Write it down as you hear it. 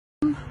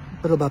Hello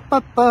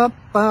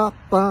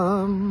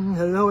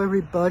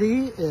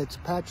everybody, it's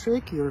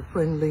Patrick, your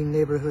friendly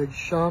neighborhood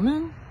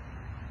shaman,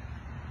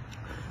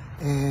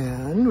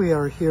 and we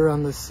are here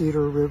on the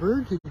Cedar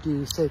River to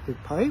do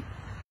Sacred Pipe.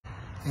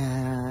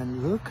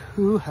 And look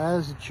who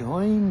has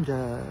joined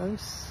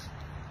us.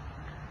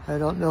 I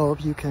don't know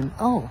if you can,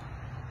 oh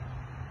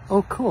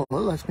cool, it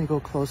lets me go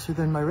closer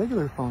than my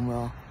regular phone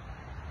will.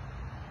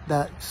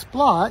 That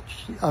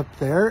splotch up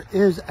there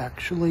is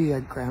actually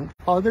a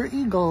grandfather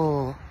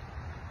eagle.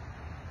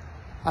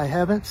 I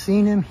haven't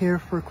seen him here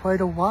for quite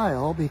a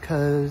while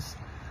because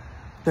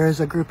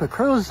there's a group of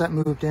crows that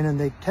moved in and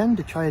they tend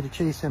to try to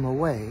chase him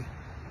away.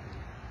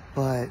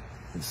 But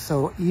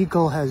so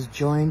Eagle has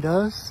joined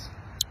us,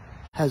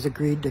 has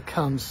agreed to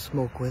come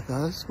smoke with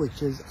us,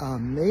 which is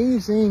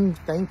amazing.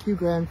 Thank you,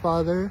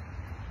 grandfather.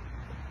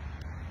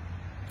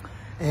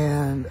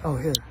 And oh,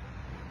 here.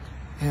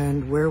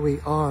 And where we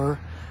are,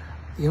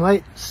 you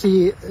might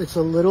see it's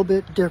a little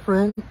bit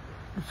different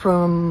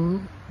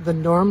from the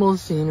normal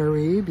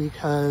scenery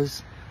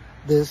because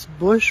this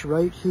bush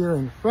right here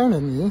in front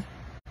of me,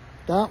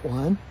 that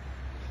one,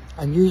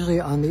 I'm usually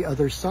on the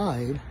other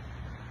side,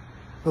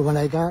 but when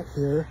I got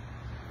here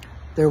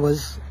there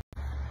was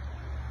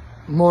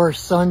more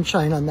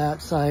sunshine on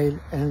that side,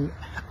 and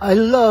I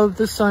love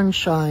the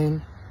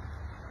sunshine,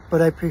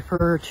 but I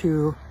prefer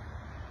to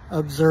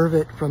observe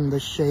it from the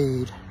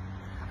shade.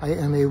 I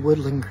am a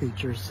woodland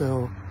creature,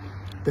 so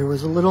there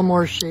was a little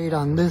more shade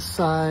on this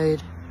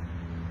side.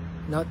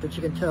 Not that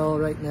you can tell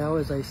right now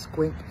as I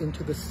squint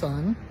into the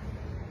sun,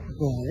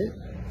 but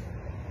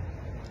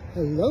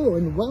hello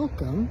and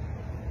welcome.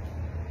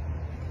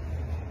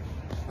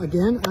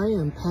 Again, I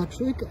am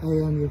Patrick. I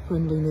am your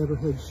friendly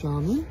neighborhood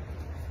shaman,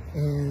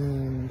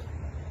 and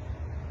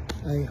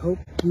I hope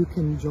you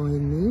can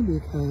join me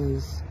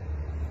because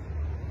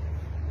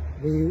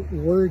we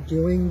were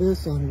doing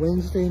this on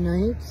Wednesday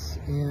nights,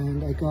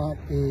 and I got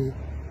a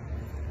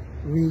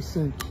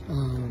recent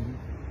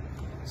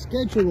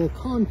schedule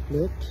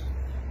conflict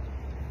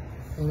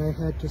and I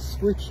had to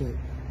switch it.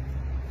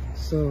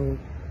 So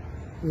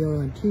we are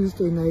on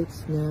Tuesday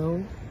nights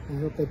now. I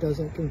hope that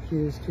doesn't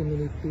confuse too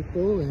many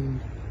people,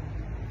 and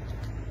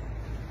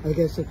I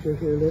guess if you're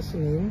here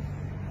listening,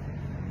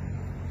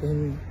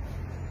 then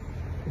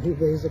you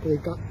basically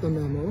got the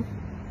memo.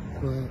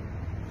 But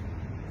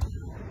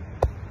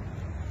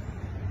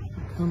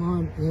come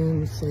on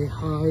in, say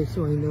hi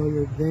so I know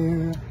you're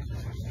there.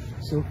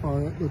 So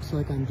far it looks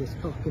like I'm just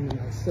talking to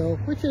myself,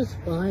 which is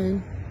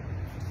fine.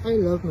 I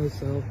love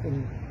myself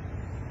and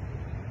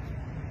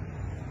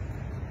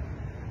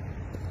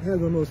have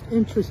the most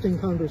interesting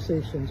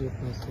conversations with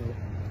myself.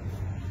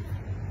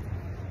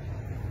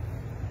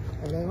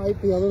 And I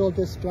might be a little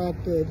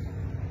distracted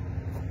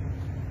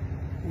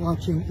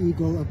watching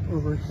Eagle up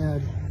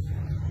overhead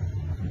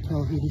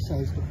until he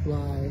decides to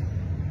fly.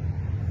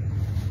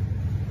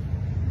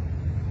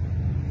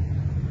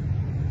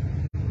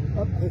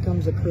 Oh, here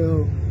comes a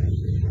crow.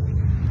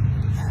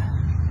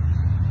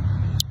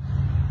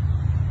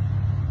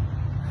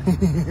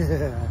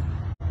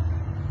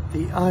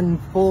 The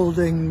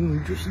unfolding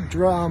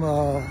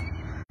drama.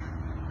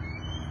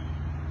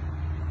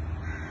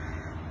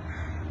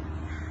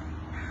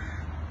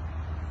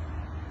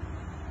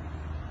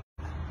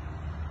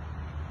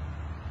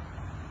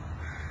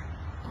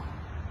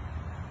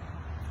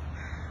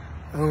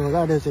 Oh,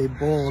 that is a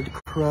bold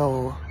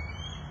crow.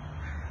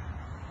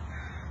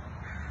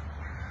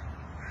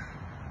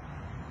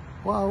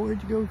 Wow,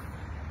 where'd you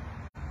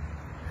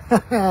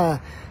go?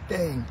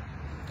 Dang.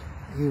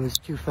 He was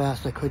too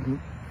fast. I couldn't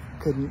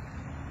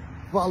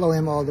follow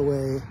him all the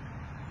way.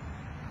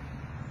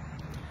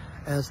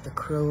 As the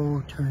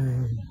crow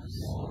turns.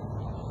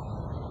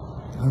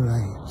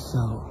 Alright,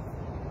 so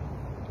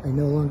I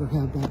no longer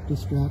have that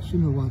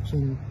distraction of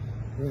watching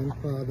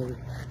Grandfather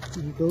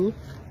Eagle.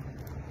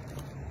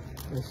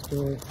 I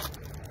still,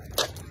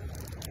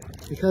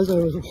 because I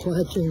was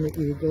watching the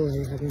eagle,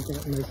 I haven't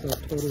gotten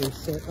myself totally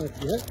set up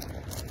yet.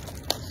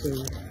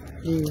 So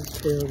please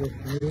bear with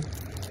me.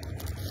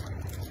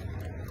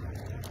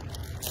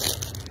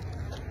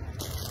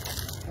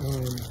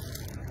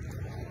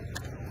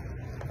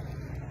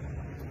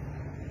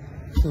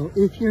 So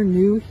if you're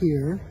new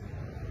here,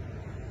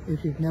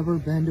 if you've never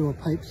been to a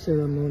pipe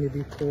ceremony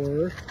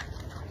before,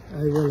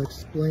 I will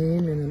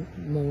explain in a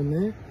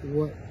moment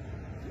what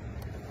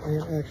I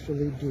am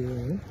actually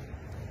doing.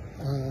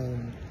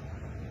 And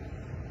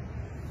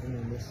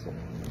then this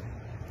one.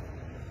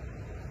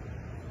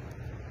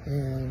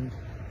 And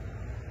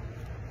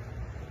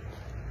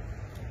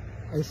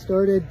I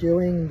started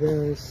doing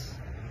this.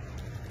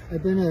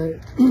 I've been a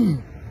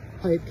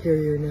pipe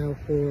carrier now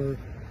for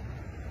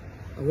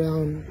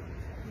around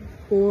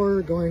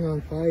 4 going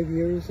on 5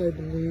 years, I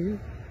believe.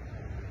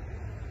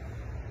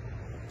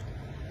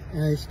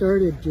 And I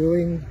started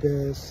doing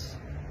this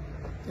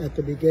at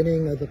the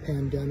beginning of the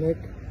pandemic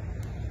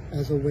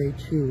as a way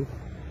to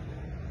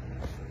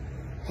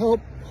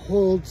help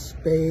hold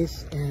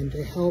space and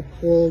to help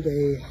hold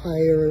a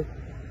higher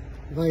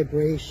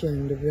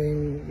vibration, to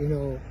bring, you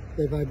know,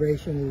 the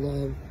vibration of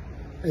love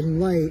and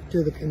light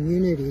to the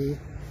community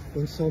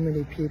when so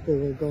many people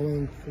were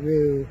going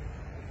through,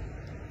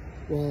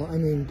 well, I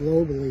mean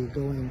globally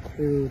going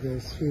through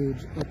this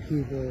huge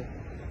upheaval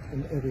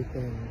and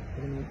everything.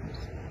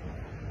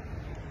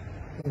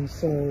 And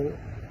so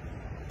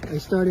I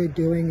started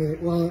doing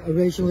it. Well,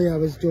 originally I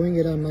was doing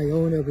it on my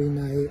own every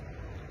night.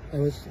 I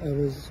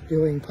was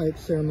doing pipe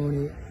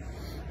ceremony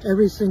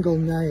every single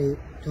night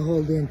to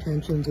hold the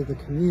intentions of the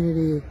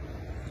community,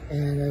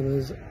 and I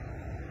was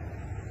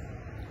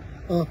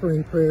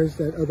offering prayers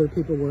that other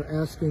people were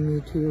asking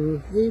me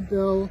to. Hey,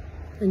 Bill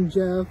and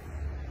Jeff.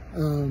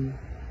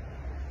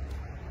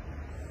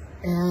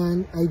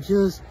 And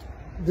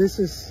this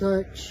is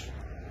such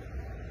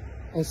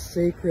a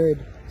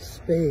sacred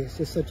space,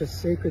 it's such a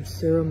sacred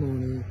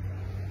ceremony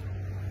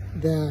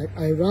that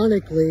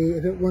ironically,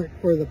 if it weren't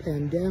for the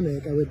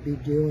pandemic, I would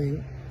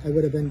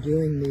have been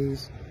doing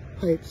these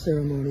pipe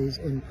ceremonies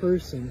in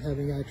person,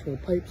 having actual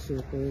pipe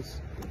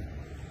circles.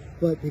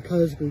 But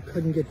because we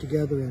couldn't get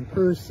together in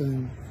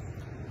person,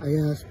 I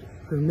asked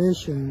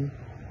permission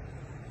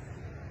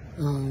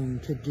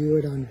to do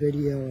it on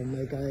video, and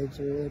my guides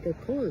were like, of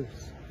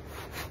course.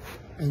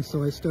 And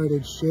so I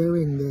started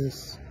sharing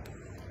this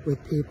with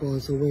people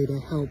as a way to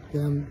help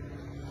them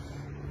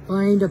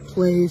find a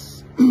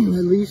place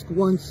at least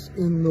once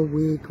in the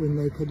week when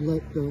they could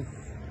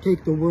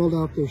take the world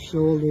off their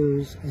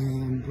shoulders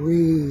and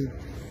breathe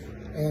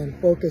and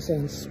focus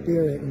on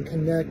spirit and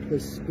connect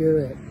with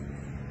spirit.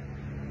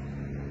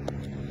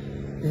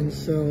 And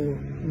so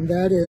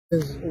that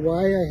is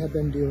why I have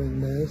been doing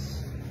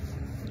this.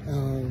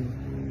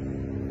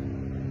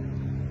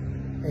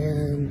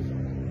 And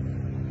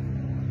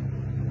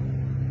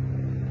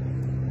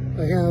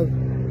I have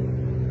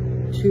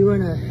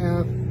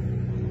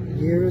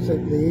 2.5 years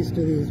at least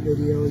of these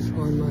videos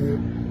on my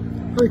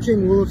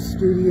Perching Wolf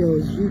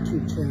Studios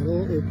YouTube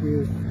channel. If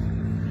you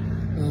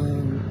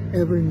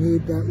ever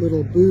need that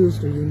little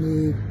boost, or you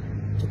need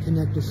to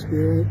connect to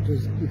spirit,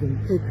 you can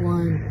pick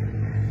one.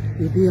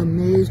 You'd be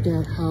amazed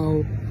at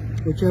how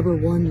whichever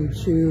one you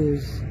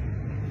choose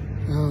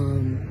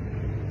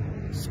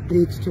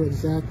speaks to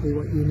exactly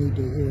what you need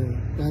to hear.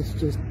 That's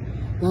just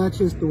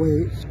the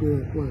way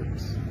spirit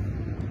works.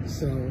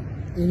 So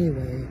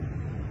anyway,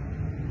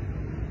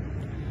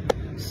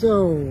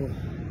 so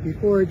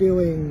before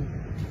doing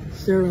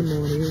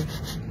ceremony,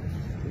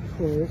 of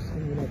course,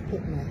 I'm going to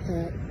put my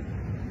hat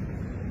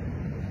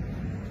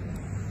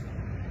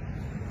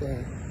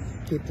there,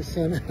 keep the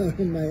sun out of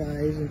my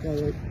eyes until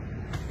it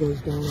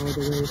goes down all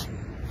the way.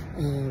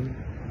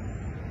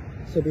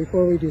 So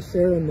before we do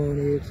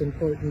ceremony, it's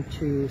important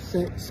to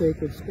set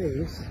sacred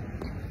space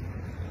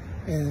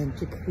and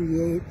to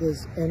create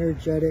this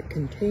energetic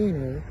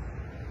container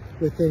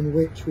within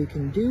which we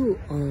can do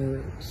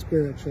our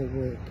spiritual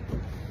work.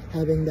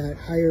 Having that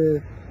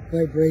higher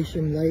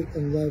vibration, light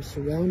and love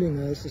surrounding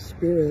us, the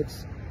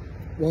spirits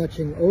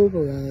watching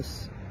over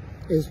us,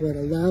 is what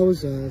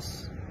allows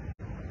us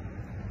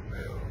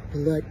to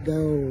let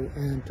go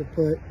and to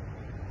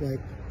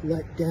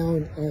let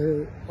down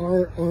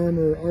our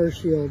armor, our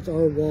shields,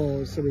 our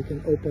walls, so we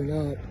can open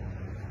up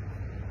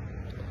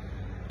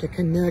to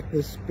connect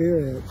with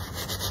spirit.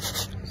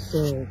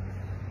 So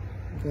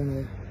I'm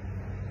gonna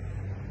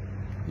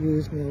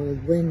use my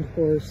old wind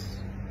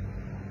horse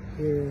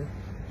here.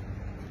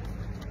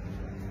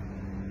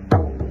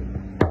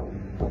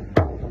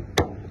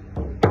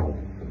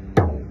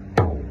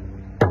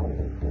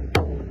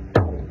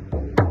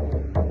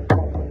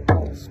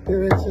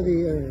 Spirits of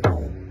the earth,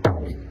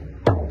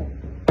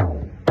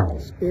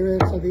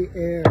 spirits of the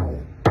air,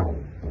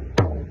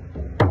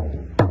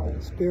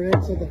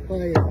 spirits of the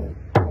fire,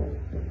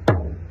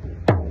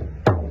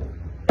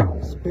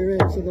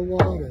 spirits of the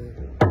water,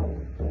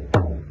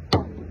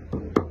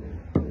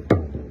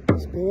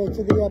 spirits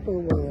of the upper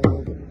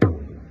world,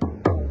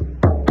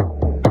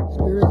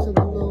 spirits of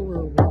the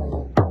lower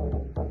world,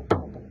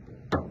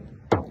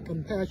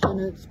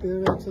 compassionate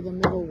spirits of the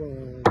middle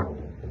world,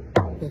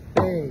 the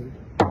Fae,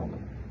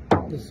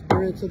 the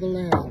spirits of the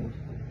land,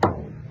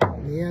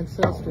 the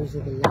ancestors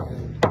of the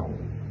land.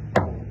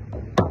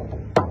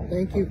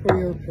 Thank you for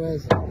your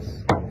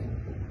presence.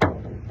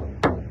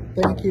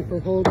 Thank you for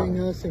holding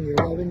us in your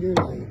love and your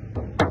light.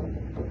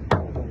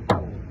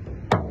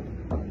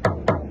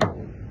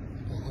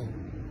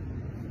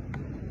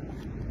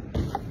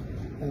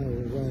 All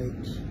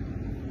right.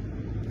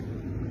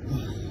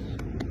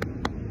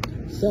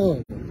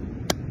 So,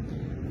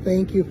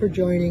 thank you for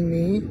joining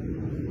me.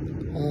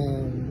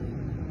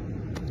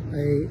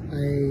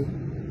 I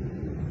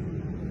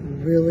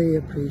really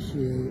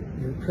appreciate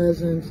your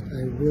presence.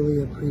 I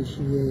really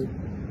appreciate your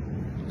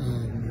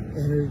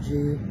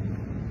energy.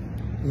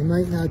 You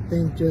might not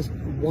think just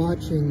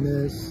watching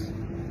this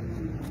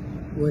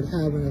would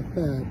have an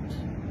effect,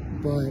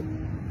 but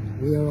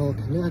we are all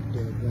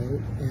connected,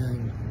 right?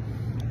 And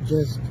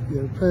just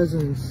your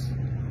presence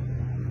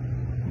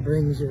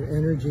brings your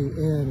energy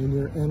in, and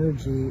your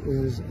energy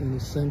is an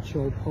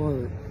essential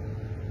part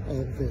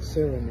of the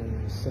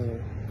ceremony. So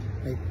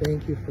I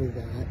thank you for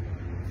that.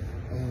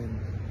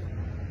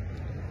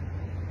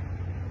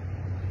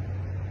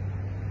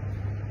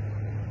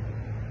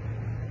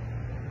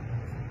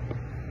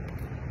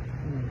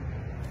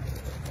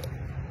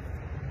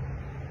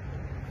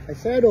 I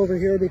sat over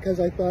here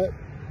because I thought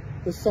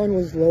the sun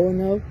was low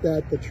enough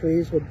that the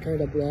trees would kind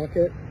of block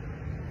it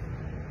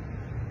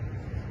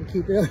and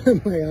keep it out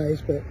of my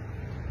eyes, but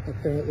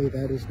apparently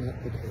that is not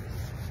the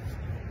case.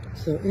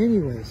 So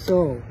anyway,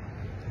 so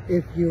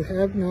if you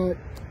have not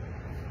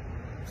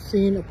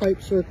seen a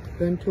pipe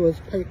been to a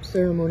pipe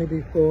ceremony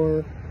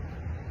before,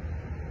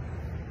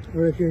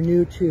 or if you're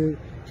new to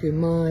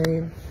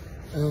mine,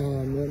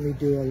 let me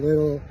do a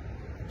little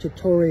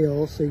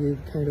tutorial so you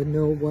kind of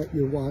know what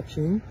you're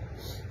watching,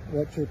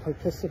 what you're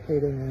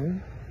participating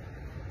in.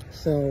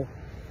 So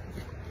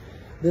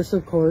this,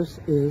 of course,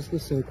 is the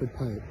sacred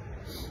pipe.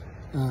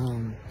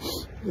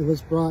 It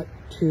was brought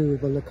to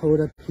the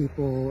Lakota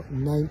people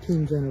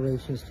 19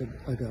 generations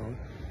ago,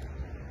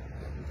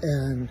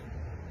 and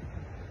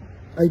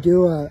I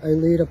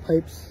lead a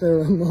pipe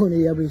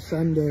ceremony every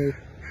Sunday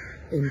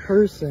in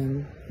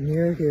person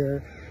near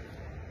here,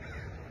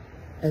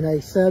 and I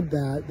said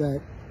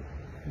that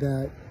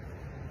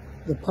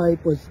the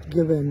pipe was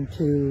given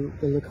to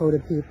the Lakota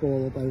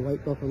people by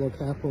White Buffalo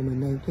Cattlemen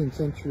 19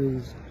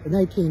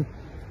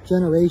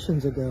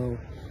 generations ago,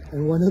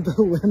 and one of the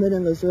women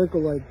in the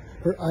circle, like,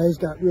 her eyes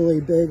got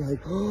really big, like,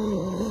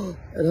 oh,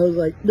 and I was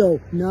like, no,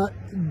 not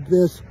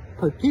this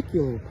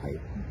particular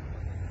pipe,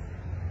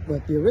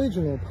 but the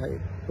original pipe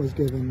was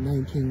given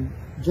 19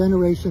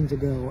 generations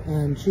ago,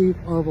 and Chief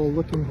Arvil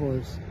Looking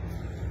Horse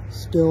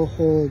still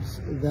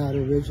holds that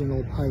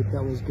original pipe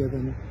that was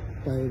given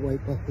by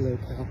White Buffalo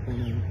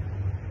Cattlemen.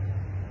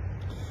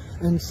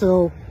 And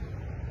so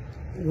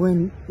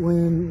when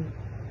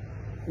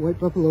White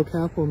Buffalo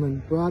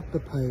Cattlemen brought the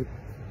pipe,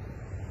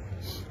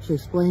 she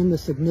explained the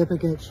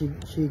significance.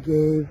 She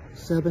gave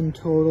 7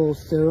 total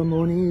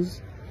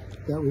ceremonies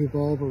that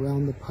revolve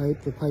around the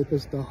pipe. The pipe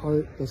is the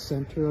heart, the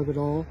center of it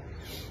all.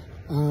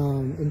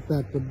 In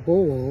fact, the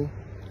bowl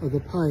of the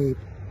pipe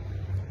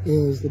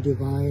is the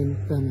divine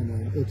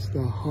feminine. It's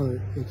the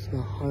heart, it's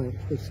the heart,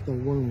 it's the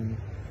womb.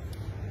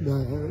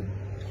 The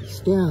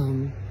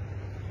stem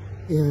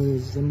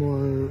is the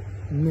more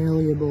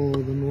malleable,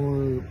 the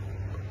more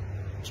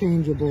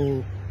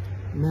changeable,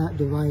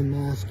 divine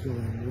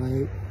masculine,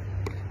 right?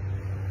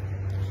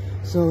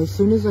 So as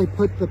soon as I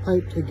put the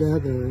pipe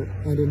together,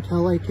 and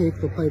until I take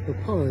the pipe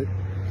apart,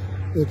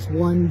 it's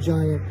one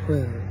giant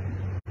prayer.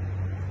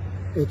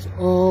 It's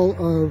all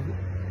of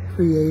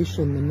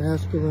creation, the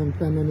masculine,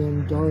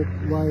 feminine, dark,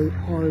 light,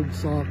 hard,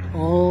 soft,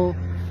 all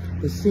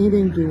the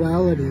seeming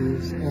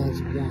dualities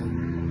as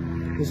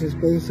one. This is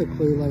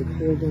basically like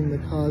holding the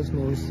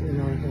cosmos in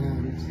our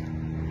hands.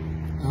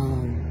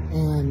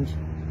 And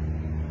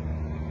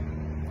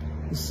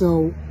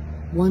so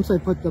once I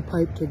put the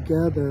pipe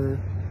together,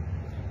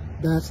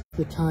 that's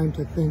the time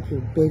to think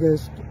your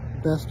biggest,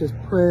 bestest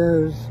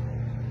prayers,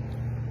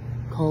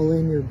 call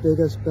in your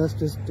biggest,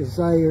 bestest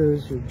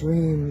desires, your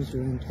dreams,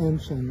 your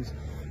intentions,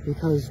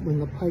 because when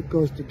the pipe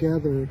goes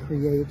together, it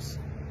creates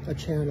a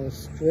channel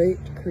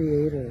straight to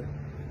Creator.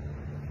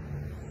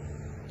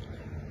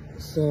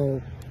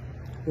 So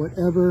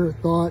whatever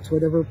thoughts,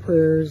 whatever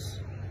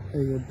prayers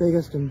are your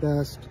biggest and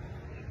best,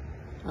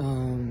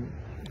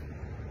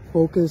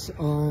 focus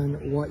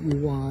on what you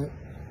want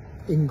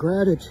in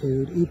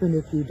gratitude, even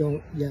if you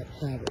don't yet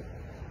have it.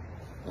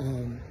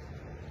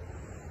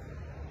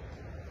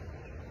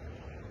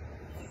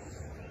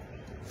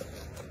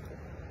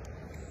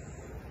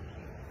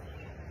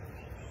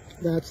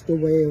 That's the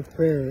way of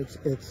prayer.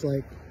 It's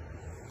like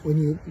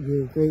when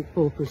you're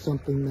grateful for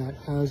something that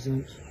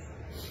hasn't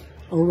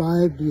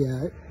arrived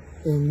yet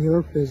in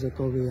your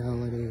physical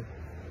reality.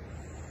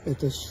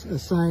 It's a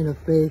sign of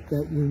faith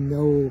that you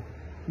know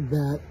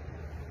that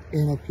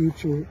in a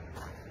future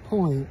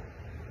point,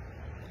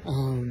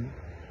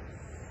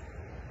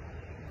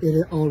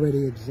 it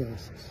already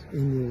exists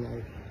in your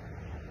life.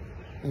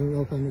 I don't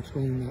know if I'm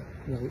explaining that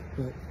right,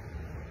 but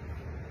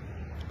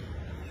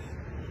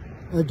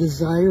a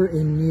desire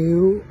in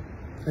you,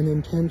 an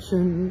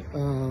intention,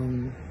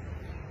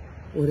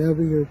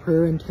 whatever your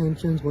prayer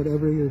intentions,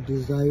 whatever your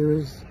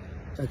desires,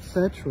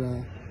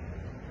 etc.,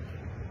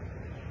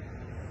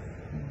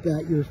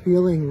 that you're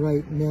feeling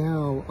right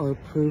now are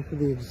proof of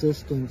the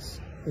existence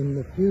in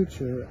the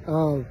future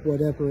of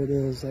whatever it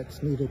is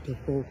that's needed to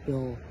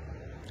fulfill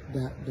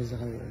that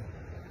desire.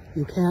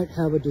 You can't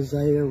have a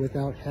desire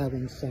without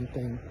having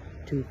something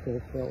to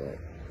fulfill it.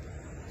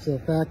 So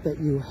the fact that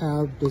you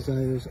have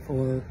desires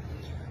or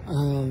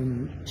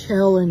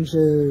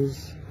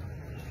challenges,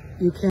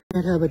 you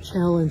can't have a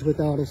challenge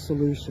without a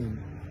solution.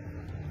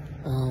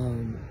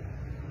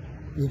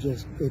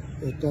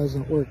 It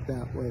doesn't work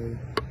that way,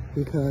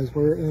 because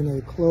we're in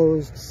a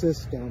closed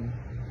system.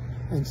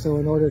 And so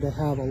in order to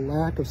have a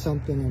lack of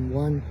something in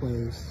one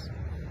place,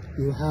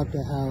 you have to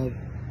have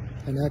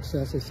an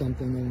excess of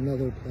something in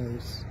another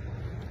place.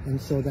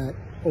 And so that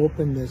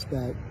openness,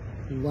 that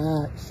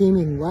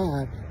seeming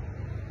lack,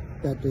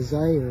 that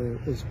desire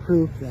is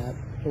proof that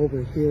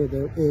over here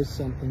there is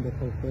something to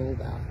fulfill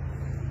that.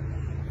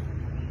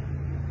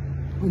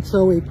 And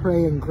so we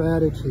pray in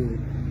gratitude.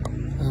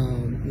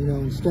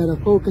 Instead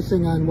of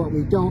focusing on what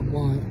we don't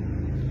want,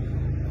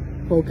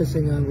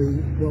 focusing on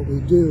what we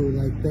do,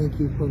 like thank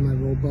you for my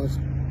robust,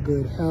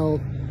 good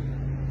health,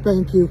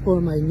 thank you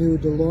for my new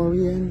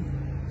DeLorean,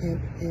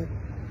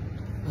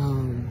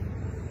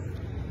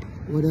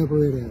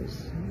 whatever it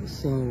is.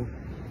 So,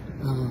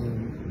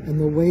 and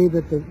the way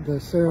that the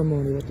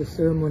ceremony, what the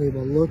ceremony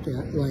will look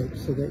at, like,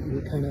 so that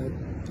you kind of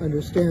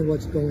understand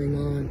what's going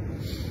on.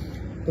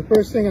 The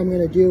first thing I'm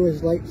going to do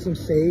is light some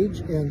sage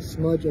and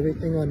smudge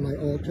everything on my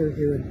altar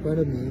here in front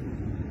of me,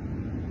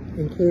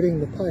 including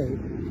the pipe.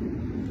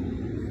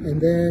 And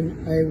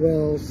then I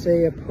will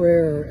say a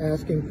prayer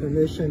asking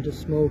permission to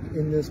smoke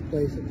in this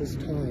place at this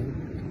time.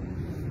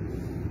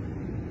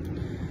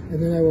 And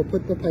then I will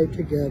put the pipe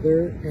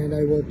together and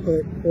I will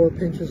put 4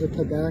 pinches of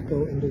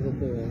tobacco into the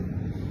bowl.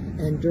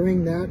 And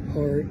during that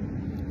part,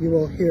 you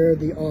will hear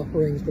the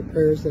offerings, the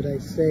prayers that I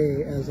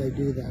say as I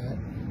do that.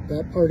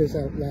 That part is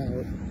out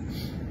loud.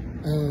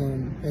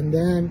 And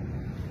then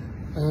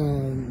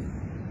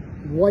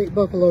White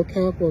Buffalo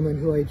Catwoman,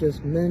 who I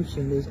just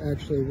mentioned, is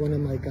actually one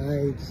of my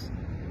guides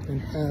and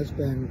has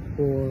been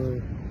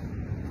for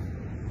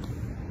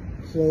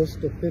close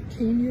to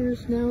 15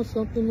 years now,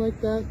 something like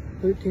that,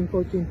 13,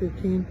 14,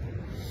 15.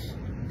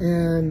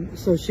 And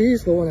so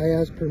she's the one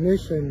I asked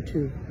permission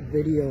to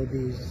video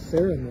these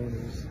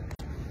ceremonies.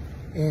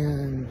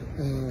 And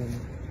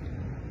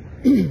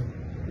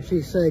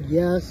she said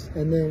yes,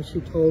 and then she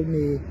told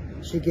me,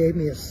 she gave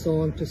me a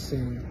song to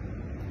sing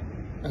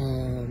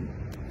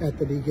at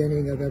the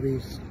beginning of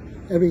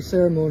every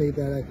ceremony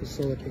that I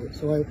facilitate.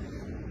 So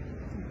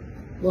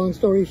long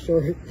story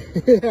short,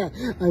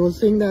 I will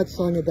sing that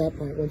song at that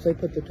point. Once I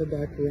put the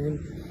tobacco in,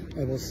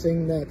 I will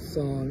sing that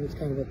song. It's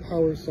kind of a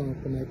power song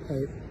for my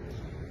pipe.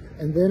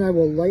 And then I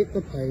will light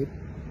the pipe,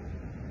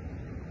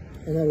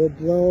 and I will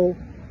blow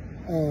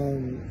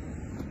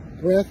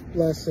breath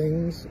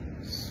blessings,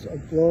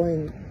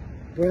 blowing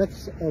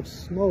breaths of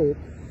smoke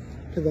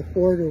to the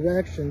 4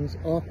 directions,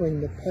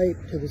 offering the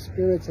pipe to the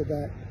spirits of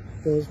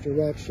those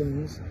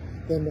directions,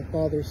 then the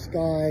Father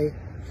Sky,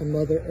 to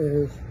Mother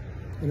Earth,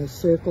 in a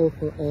circle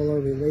for all our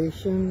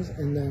relations,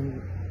 and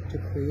then to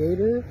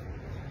Creator.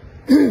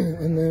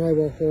 And then I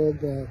will hold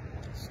the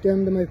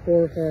stem to my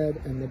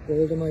forehead and the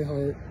bowl to my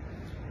heart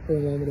for a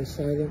moment of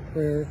silent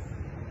prayer.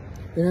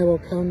 Then I will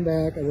come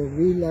back, I will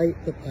relight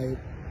the pipe.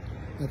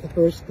 The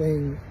first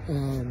thing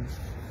I'm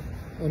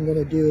going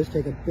to do is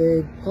take a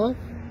big puff,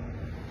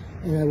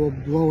 and I will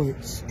blow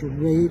it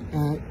straight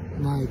at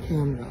my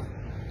camera.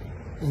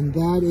 And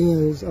that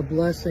is a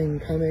blessing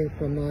coming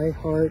from my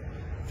heart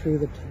through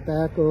the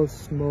tobacco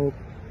smoke,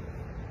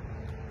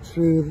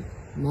 through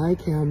my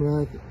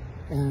camera,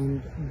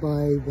 and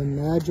by the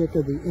magic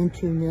of the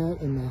internet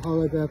and the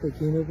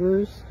holographic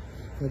universe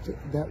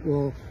that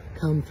will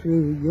come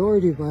through your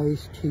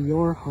device to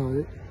your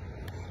heart.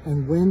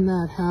 And when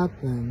that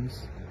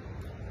happens,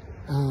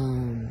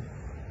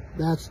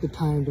 that's the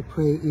time to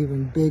pray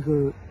even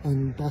bigger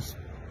and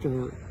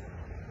bester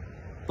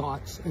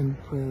thoughts and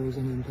prayers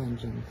and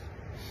intentions.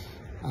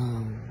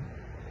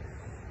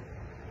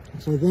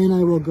 So then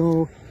I will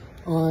go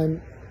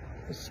on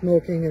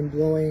smoking and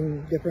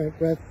blowing different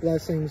breath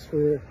blessings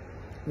for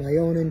my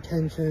own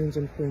intentions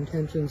and for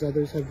intentions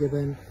others have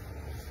given.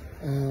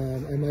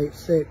 I might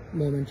sit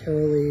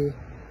momentarily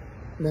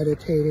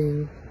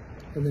meditating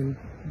and then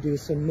do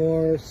some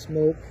more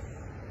smoke.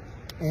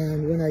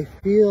 And when I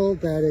feel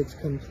that it's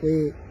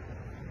complete,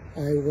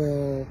 I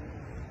will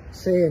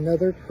say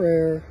another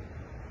prayer,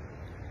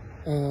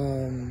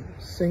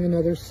 sing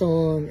another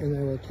song, and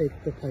I will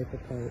take the pipe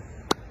apart.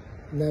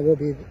 And that will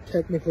be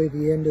technically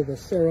the end of the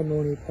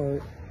ceremony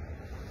part.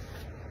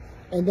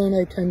 And then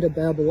I tend to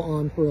babble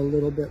on for a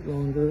little bit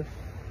longer,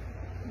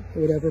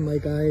 whatever my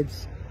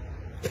guides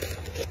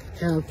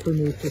have for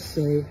me to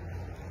say.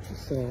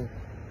 So,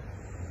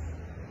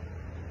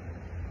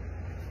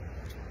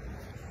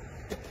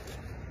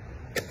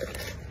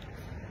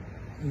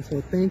 and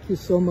so thank you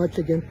so much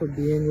again for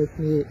being with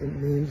me. It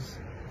means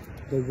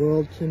the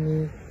world to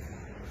me.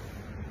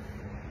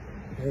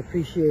 I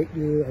appreciate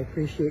you. I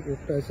appreciate your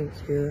presence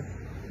here.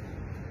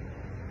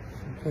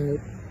 Okay,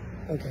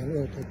 I'm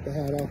going to take the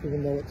hat off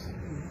even though it's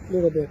a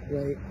little bit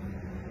bright.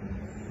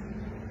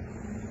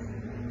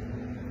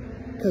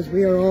 Because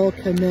we are all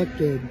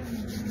connected.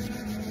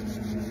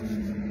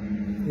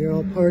 We are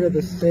all part of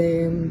the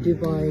same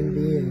divine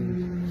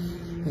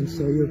being. And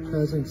so your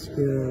presence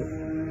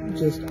here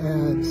just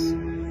adds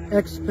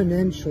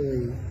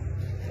exponentially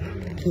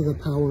to the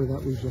power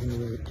that we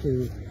generate,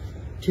 to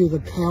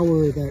the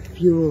power that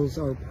fuels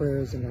our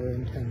prayers and our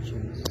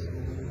intentions.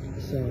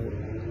 So,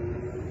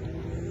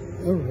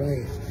 all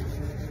right.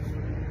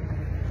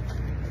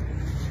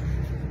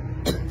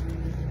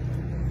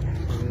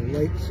 I'll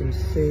light some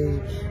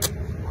sage.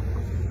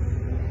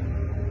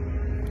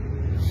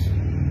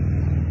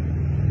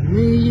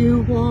 May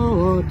you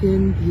walk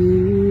in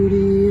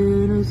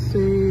beauty in a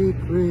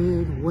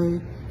sacred way.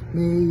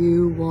 May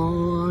you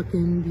walk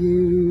in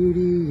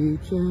beauty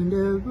each and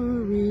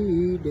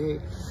every day.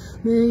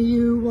 May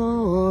you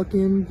walk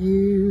in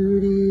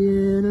beauty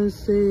in a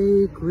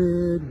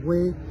sacred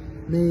way.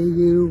 May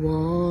you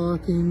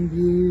walk in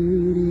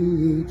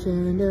beauty each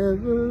and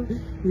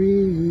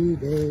every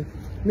day.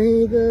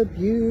 May the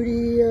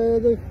beauty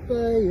of the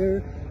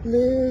fire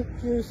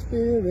lift your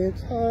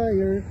spirits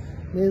higher.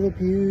 May the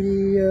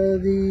beauty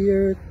of the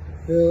earth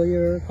fill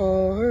your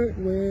heart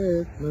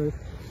with mirth.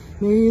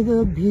 May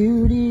the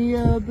beauty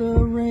of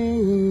the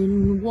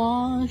rain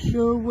wash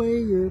away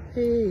your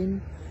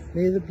pain.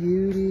 May the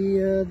beauty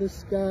of the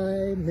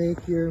sky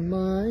make your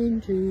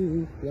mind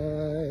to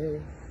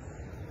fly.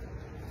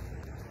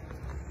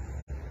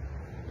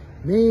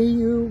 May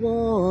you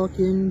walk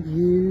in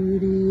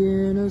beauty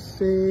in a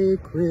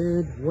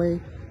sacred way.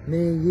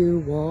 May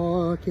you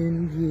walk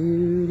in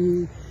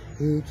beauty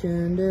each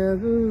and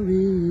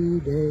every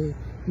day.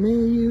 May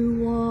you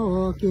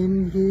walk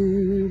in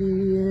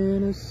beauty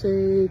in a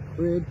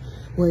sacred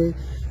way.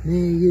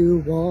 May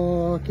you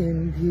walk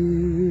in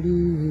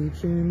beauty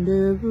each and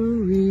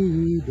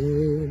every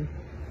day.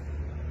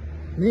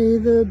 May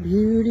the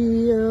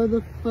beauty of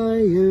the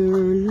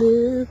fire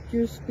lift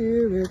your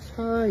spirits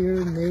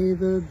higher. May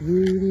the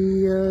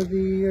beauty of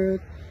the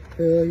earth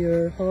fill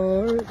your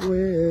heart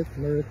with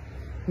mirth.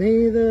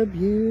 May the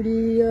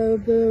beauty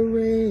of the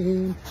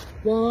rain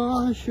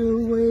wash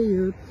away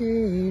your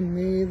pain.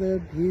 May the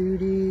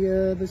beauty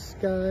of the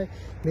sky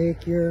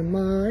make your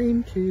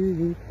mind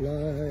to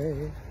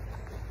fly.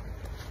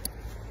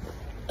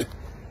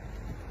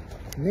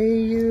 May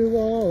you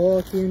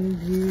walk in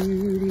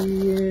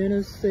beauty in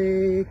a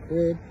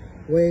sacred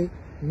way.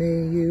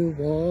 May you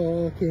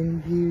walk in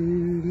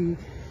beauty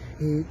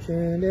each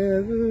and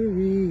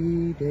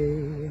every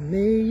day.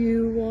 May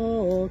you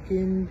walk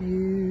in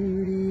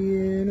beauty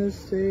in a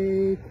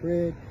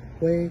sacred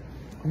way.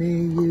 May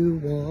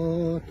you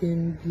walk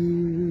in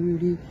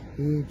beauty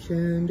each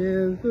and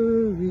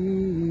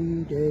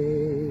every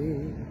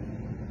day.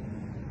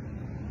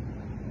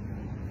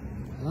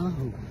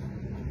 Oh.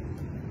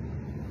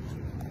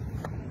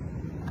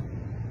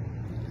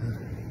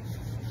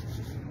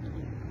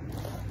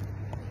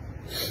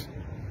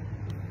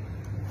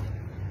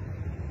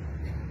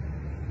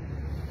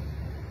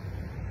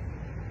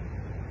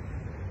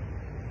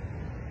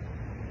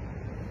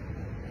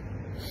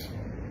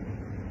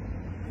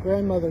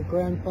 Grandmother,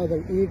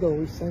 grandfather, eagle,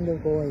 we send a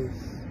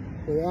voice.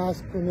 We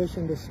ask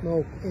permission to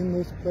smoke in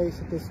this place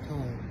at this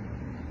time.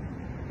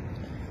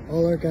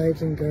 All our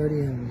guides and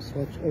guardians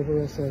watch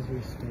over us as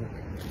we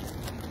smoke.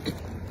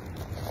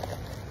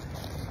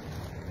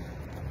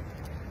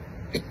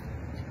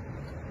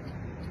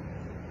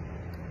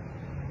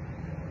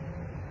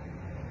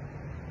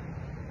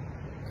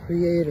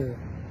 Creator,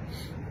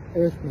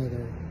 Earth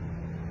Mother,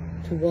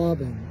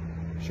 Tuwabin,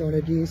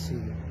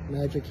 Shonadisi,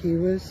 Magic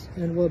Hiwas,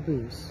 and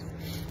Waboose.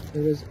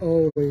 There is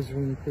always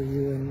room for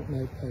you in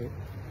my pipe.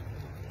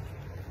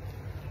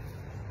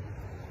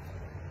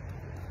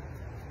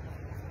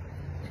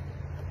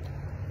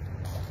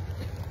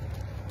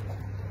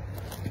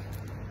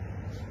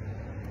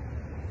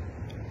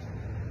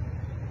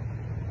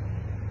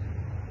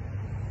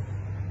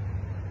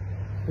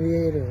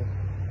 Creator,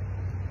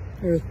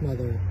 Earth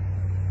Mother,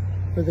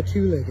 for the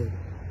two-legged,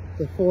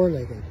 the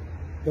four-legged,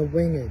 the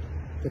winged,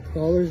 the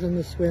crawlers and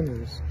the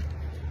swimmers,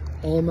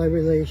 all my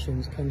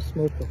relations come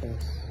smoke with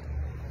us.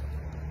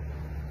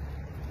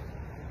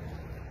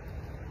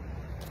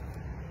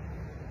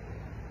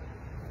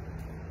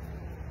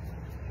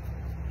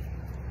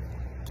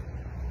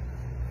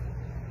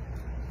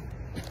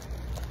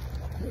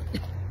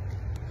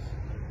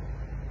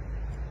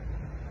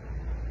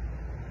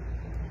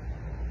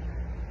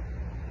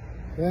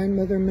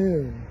 Grandmother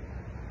Moon,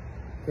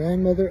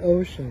 Grandmother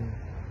Ocean,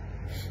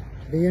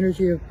 the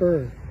energy of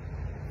birth,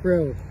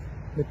 growth,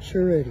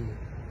 maturity,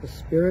 the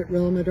spirit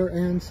realm and our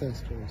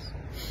ancestors,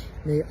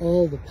 may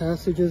all the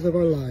passages of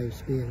our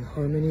lives be in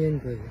harmony and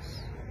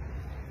grace.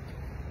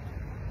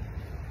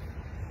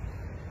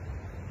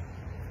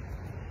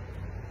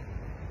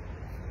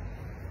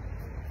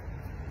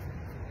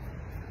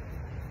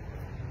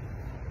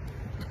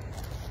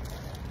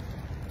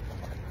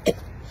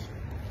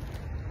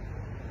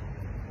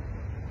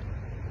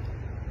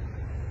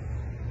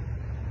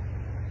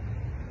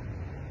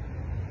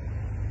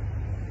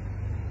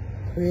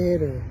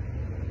 Creator,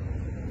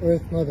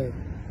 Earth Mother,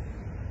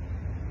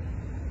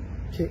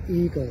 to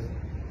eagle,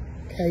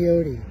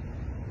 coyote,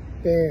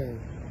 bear,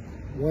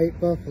 white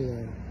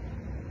buffalo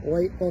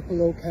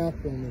calf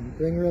woman,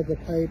 bringer of the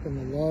pipe and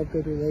the law of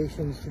good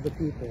relations to the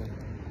people.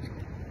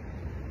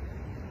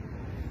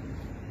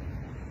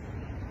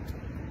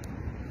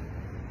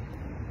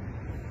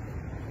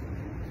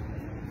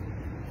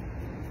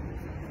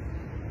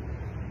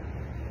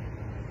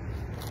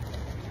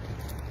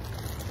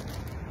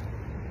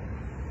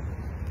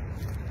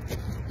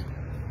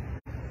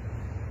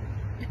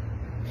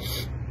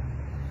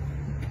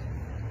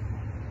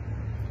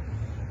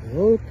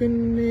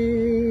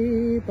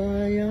 Okane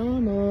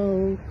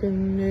Bayama,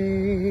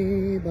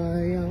 Okane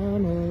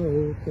Bayama,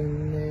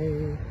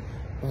 Okane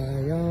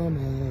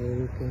Bayama,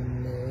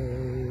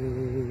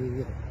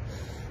 Okane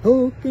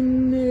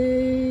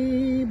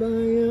Okane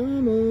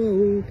Bayama,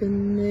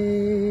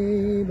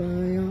 Okane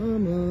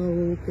Bayama,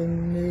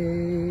 Okane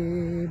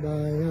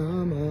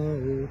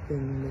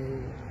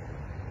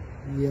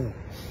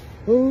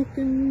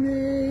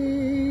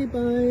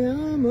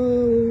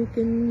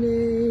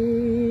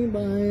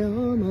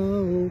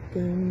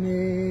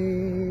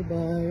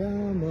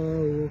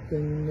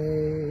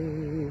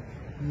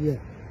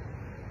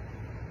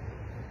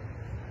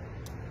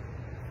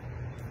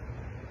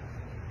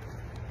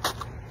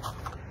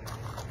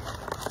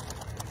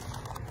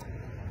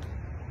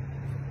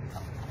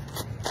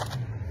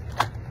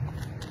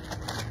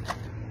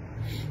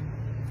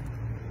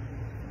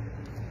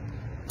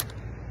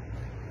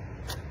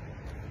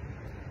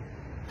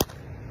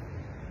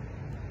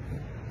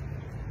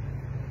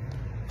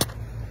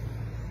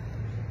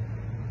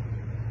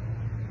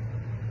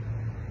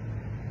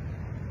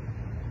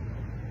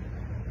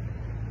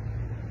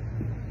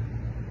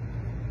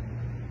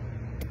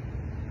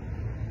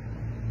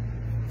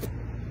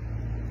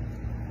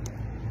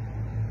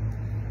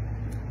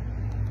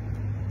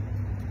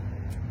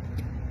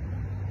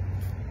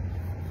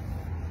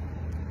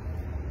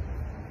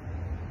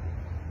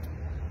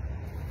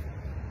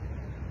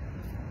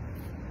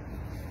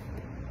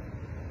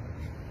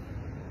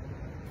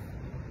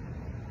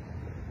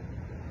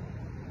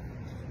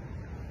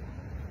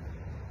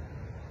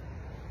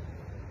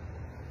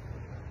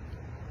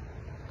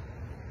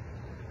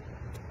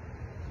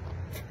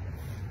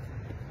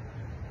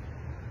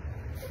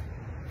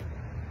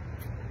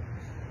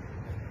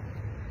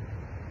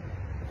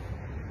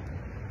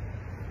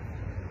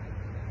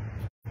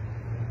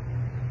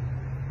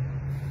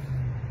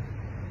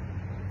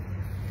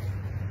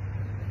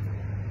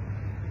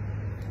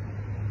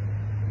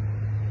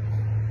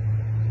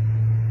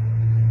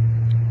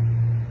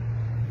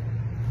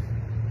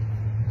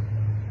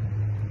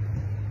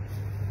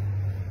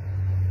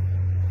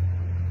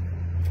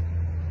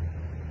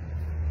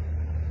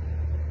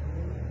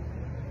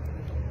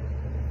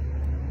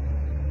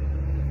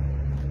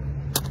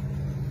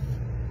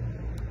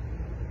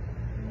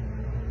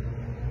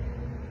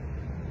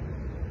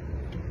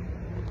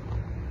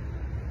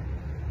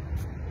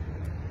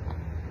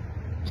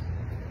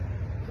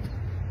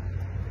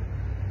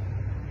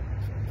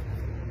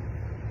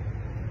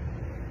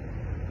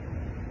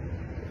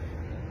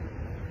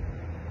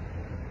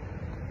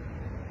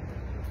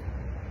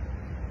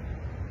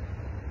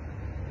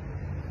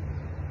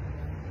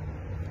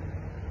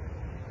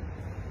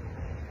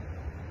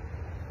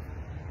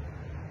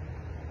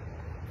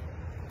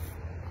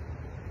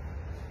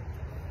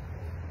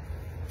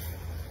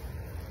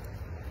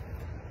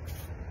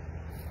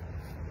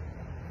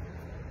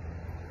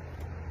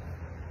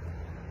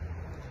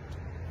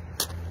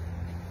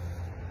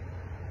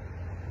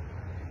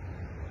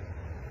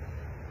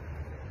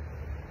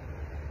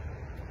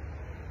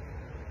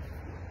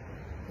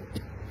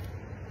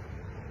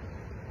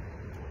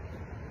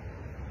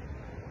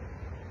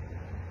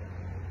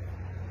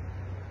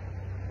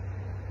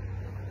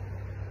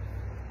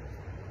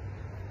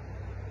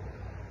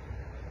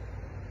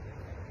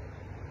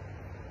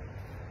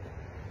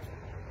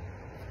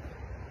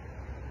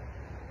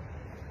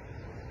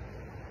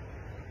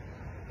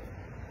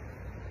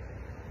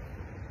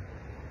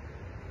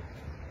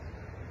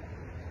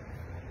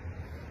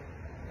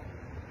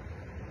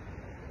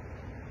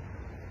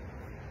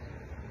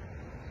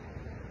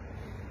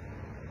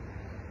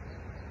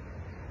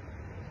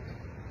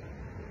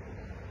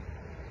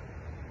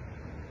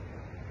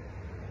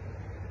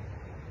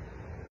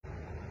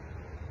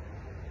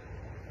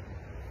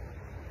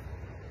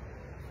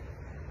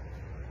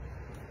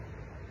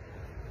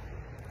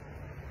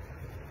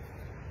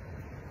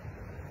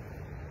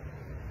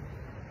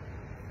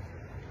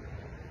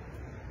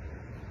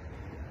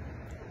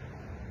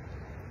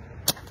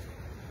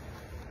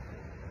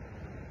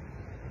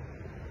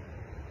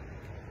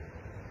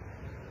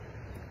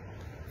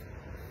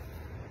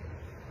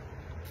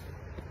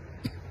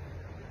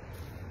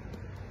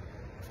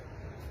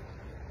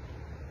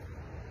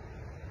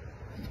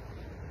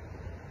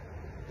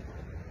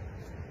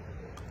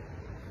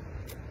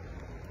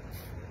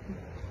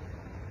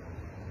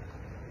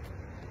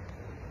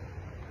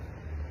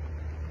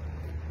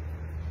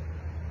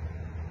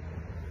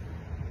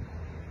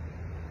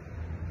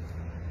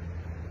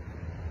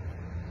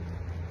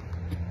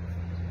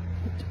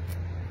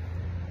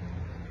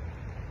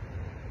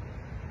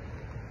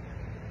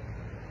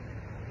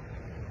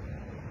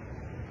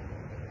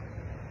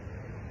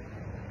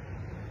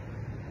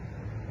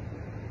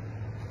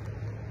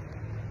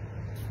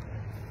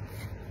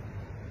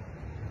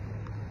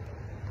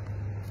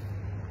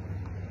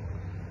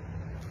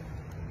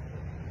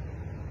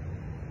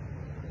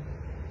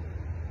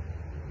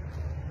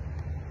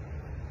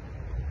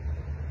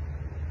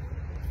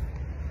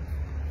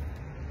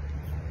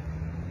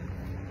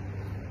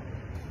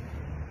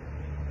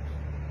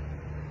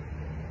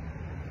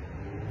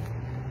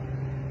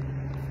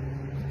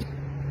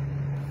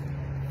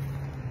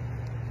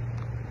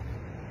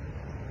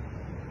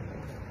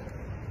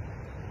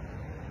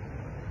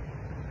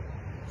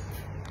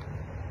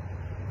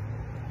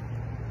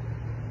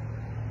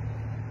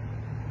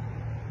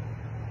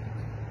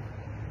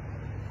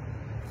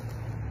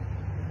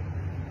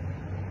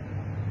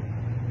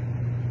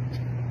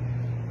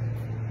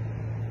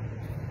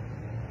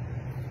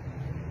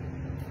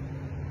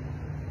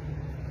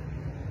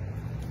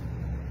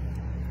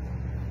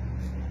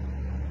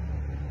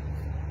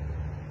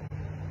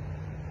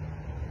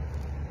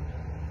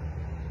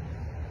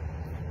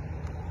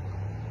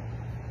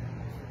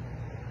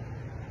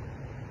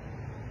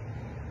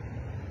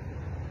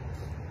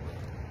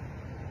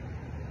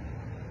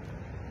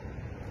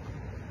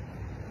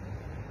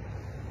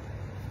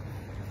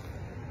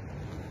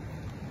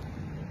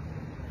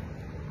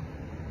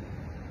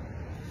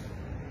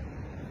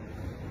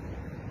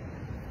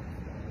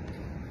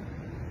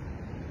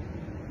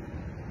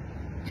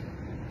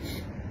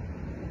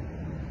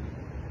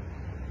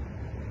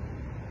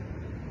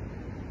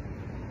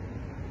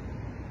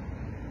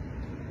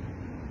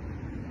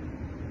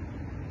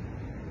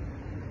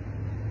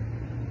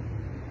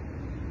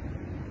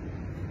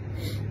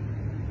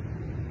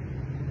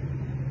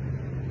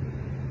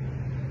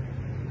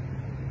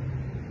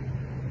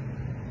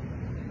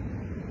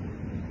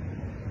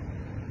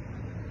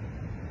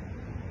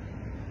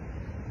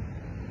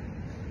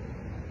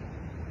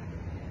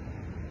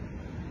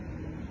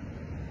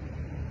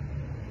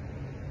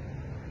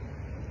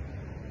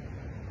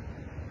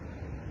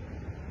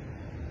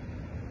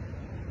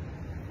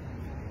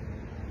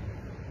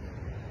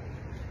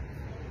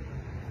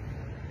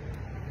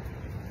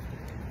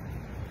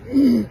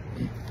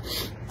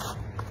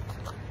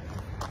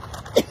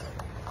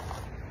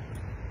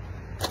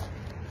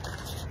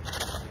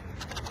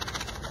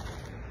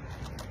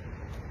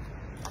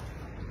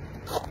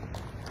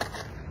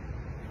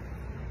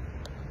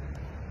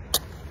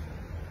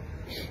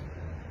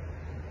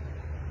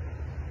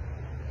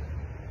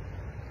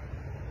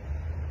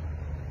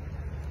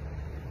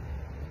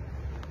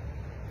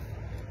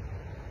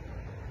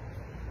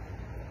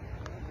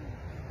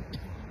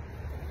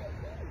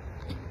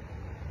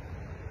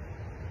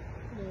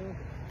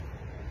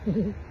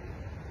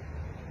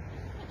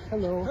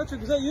Hello.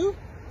 Patrick, is that you?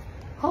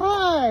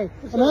 Hi!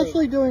 I'm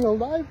actually doing a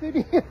live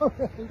video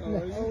right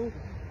now.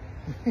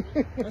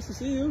 Nice to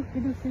see you.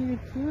 Good to see you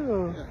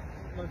too. Yeah,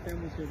 my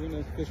family's here. We're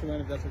going to fish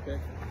around if that's okay.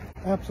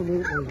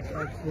 Absolutely,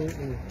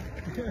 absolutely.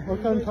 I'll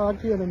come talk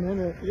to you in a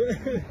minute. Yeah.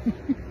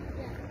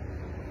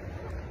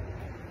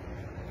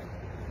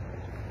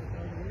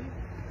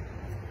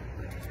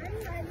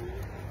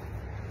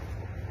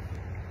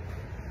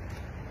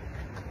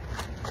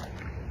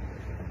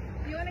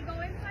 You want to go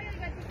inside or you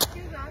got to take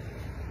your shoes off?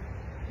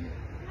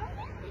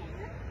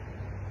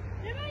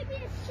 There might be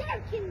a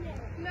shark in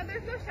there. No,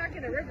 there's no shark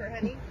in the river,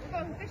 honey. We're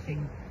going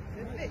fishing.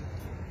 There's fish.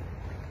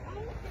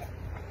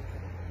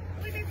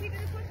 Wait, there's even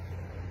this one.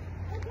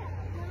 Okay, now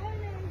I'm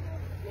gonna go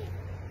see.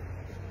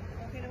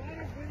 Okay, the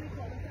water's really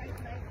cold. It's ice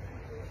nice.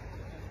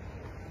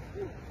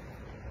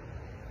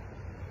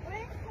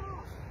 Where's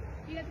Paul?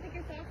 You have to take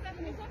your socks off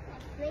and then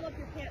roll up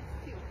your pants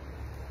too.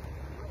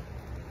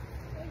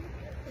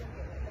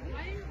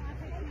 Why didn't I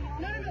take them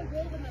off? No,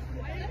 roll them up.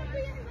 Why didn't I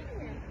take them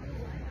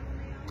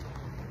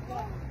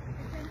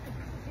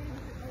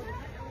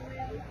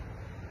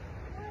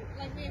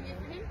Like maybe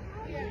for him?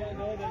 You don't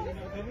know that you're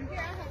not coming? Here,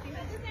 I'll help you. He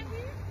didn't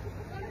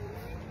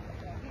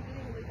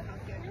even leave the house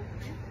yet.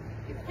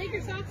 Take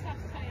your socks off,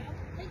 Kyle.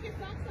 Take your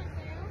socks off,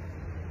 Kyle.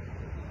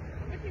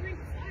 What you bring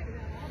inside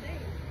all day?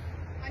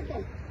 I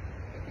won't.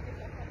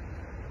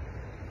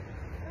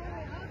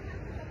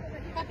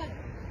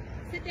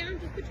 Sit down,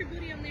 just put your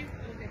booty on there.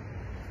 Okay.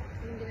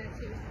 You can do that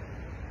too.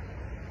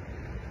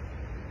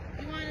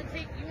 You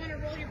want to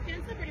roll your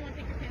pants up or do you want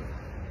to take your pants off?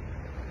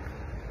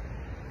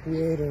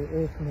 Creator,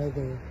 Earth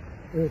Mother,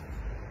 Earth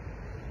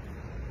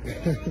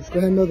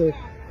Grandmother,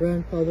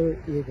 Grandfather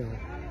Eva,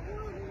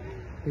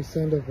 we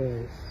send a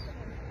voice.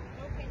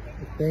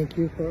 We thank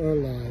you for our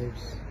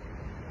lives.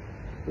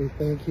 We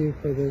thank you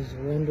for this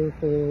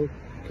wonderful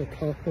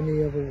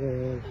cacophony of a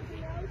world.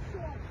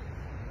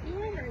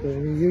 The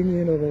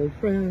reunion of old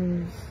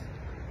friends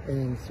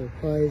and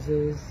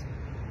surprises.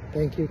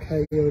 Thank you,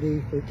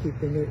 Coyote, for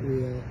keeping it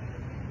real.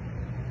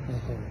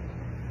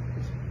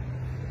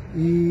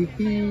 You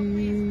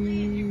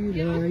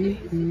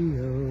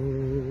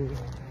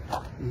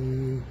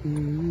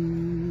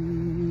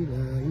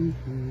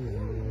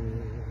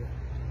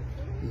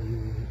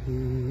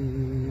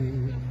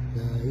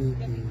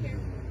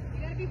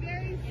gotta be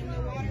very in the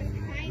water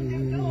behind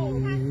them. No,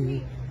 past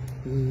me.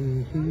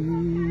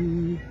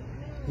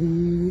 You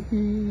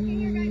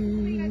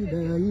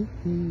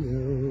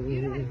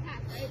know how to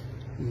pack, right? So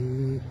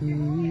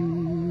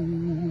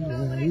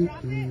when I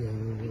drop it,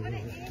 you gotta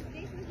aim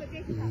Jason's what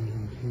Jason's talking.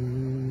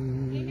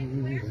 Aim it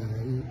where?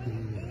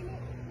 Aim it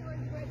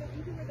towards where the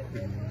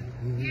fish was.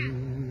 Yeah.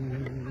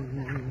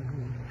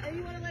 And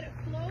you wanna let it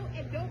flow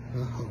and don't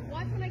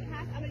watch when I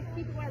cast. I'm gonna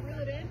keep it when I reel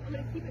it in. I'm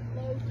gonna keep it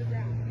close to the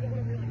ground. You don't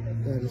wanna reel like this.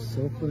 That is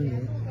so funny. So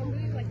I'm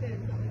really like this,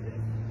 not like this.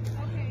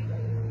 Okay.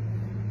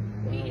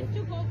 It's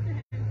too cold for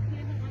him. He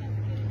doesn't want us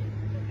to get in.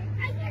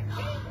 I get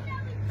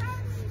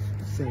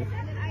So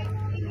And then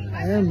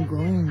I am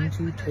going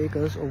to take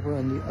us over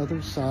on the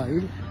other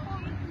side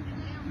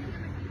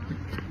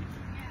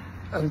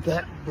of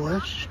that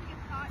bush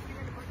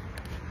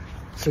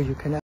so you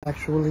can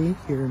actually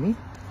hear me.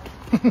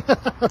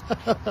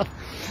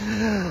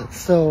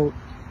 So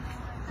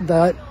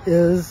that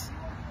is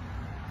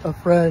a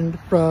friend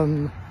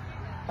from,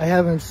 I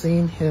haven't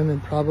seen him in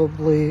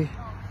probably,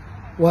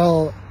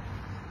 well,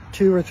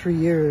 2 or 3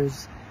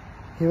 years.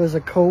 He was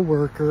a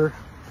co-worker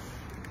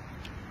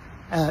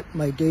at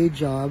my day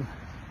job.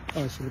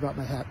 Oh, I should have brought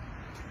my hat.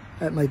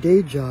 At my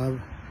day job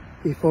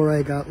before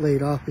I got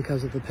laid off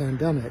because of the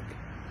pandemic.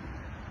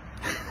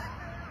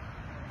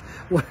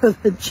 What are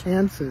the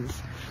chances?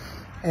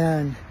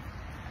 And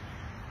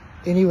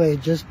anyway,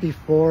 just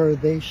before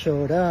they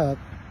showed up,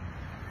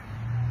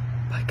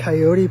 a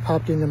coyote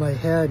popped into my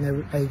head,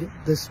 and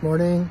this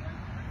morning,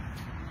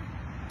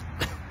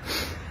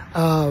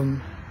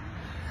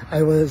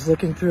 I was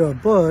looking through a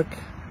book,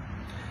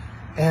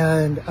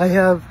 and I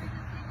have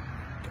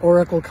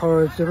oracle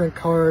cards, different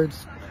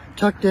cards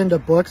tucked into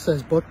books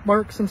as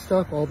bookmarks and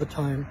stuff all the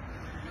time.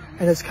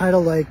 And it's kind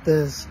of like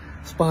this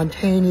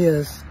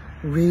spontaneous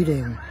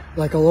reading.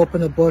 Like I'll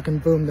open a book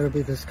and boom, there'll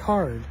be this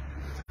card.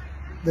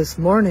 This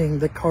morning,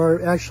 the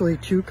card, actually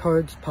 2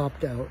 cards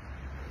popped out.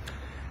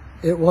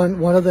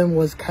 One of them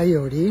was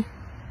Coyote.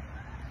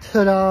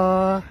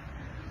 Ta-da!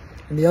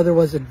 And the other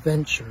was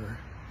Adventure.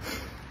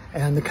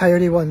 And the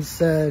Coyote one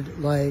said,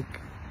 like,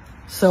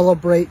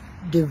 celebrate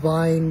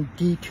divine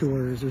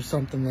detours or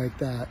something like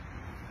that.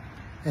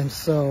 And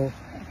so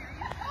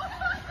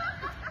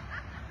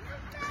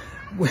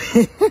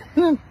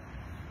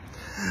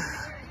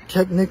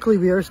technically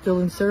we are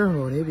still in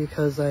ceremony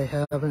because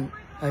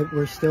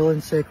we're still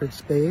in sacred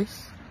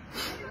space.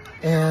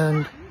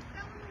 And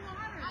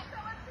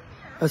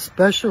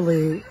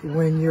especially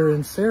when you're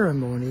in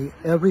ceremony,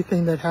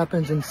 everything that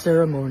happens in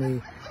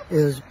ceremony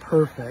is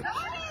perfect.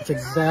 It's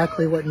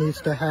exactly what needs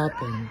to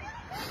happen.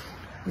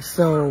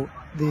 So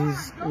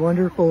these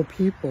wonderful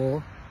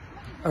people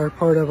are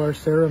part of our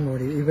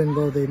ceremony, even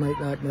though they might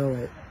not know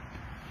it.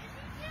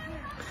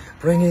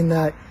 Bringing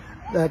that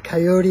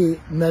coyote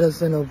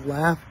medicine of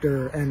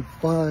laughter and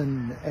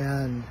fun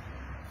and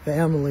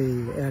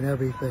family and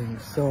everything.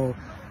 So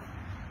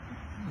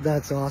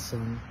that's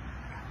awesome.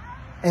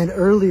 And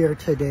earlier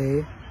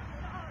today,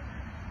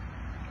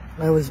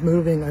 I'm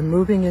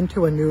moving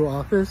into a new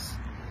office.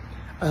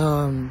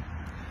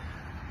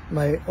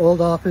 My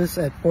old office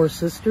at Four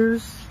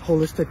Sisters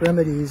Holistic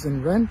Remedies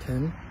in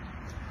Renton.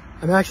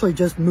 I'm actually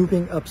just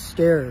moving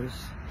upstairs.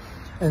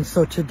 And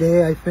so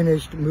today I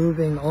finished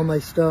moving all my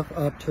stuff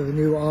up to the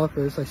new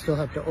office. I still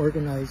have to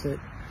organize it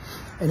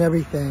and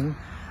everything.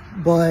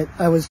 But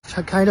I was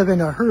kind of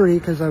in a hurry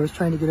because I was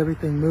trying to get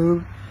everything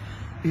moved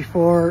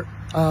before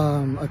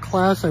a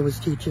class I was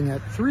teaching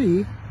at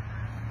 3.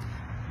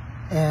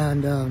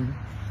 And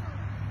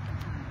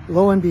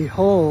lo and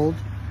behold,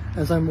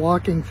 as I'm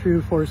walking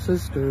through Four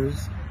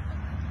Sisters,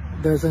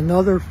 there's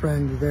another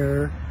friend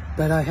there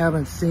that I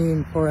haven't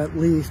seen for at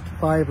least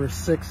 5 or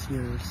 6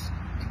 years.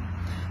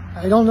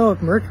 I don't know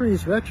if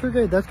Mercury's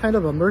retrograde. That's kind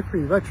of a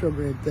Mercury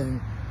retrograde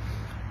thing.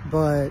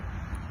 But,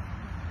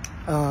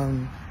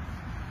 and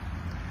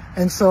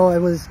so I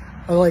was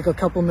like a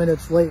couple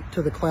minutes late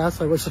to the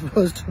class I was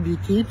supposed to be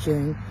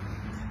teaching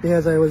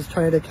because I was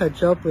trying to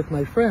catch up with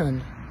my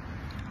friend.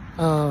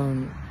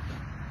 And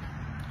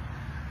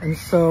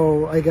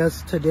so I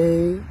guess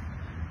today's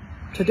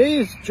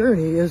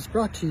journey is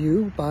brought to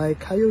you by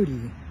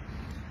Coyote.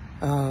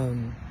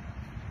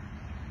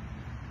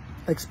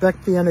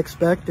 Expect the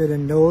unexpected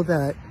and know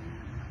that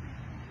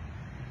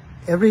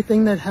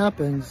everything that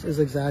happens is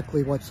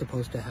exactly what's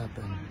supposed to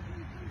happen.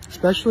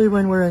 Especially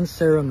when we're in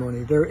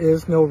ceremony. There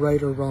is no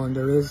right or wrong.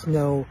 There is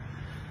no,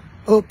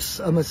 oops,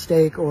 a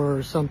mistake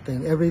or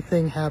something.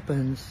 Everything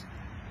happens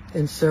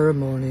in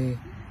ceremony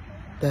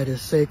that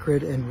is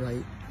sacred and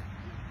right.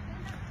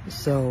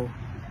 So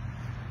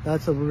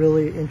that's a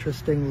really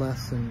interesting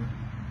lesson.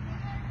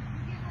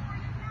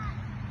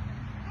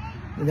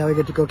 And now I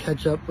get to go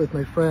catch up with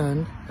my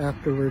friend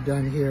after we're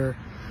done here.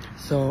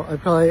 So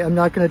I'm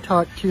not going to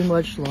talk too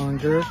much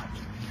longer.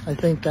 I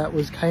think that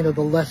was kind of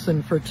the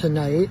lesson for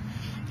tonight.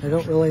 I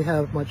don't really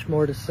have much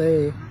more to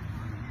say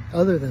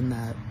other than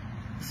that.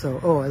 So,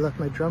 oh, I left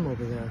my drum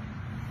over there.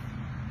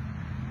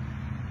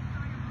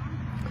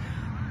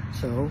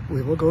 So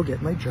we will go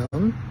get my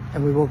drum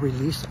and we will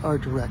release our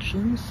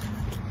directions.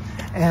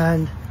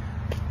 And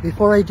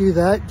before I do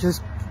that,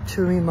 just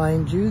to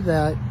remind you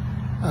that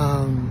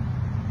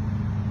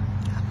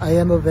I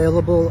am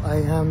available. I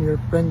am your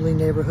friendly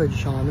neighborhood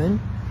shaman.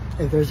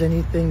 If there's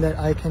anything that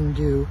I can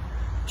do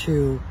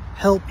to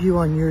help you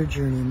on your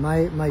journey,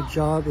 my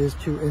job is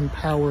to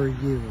empower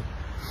you.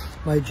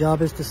 My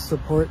job is to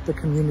support the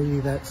community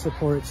that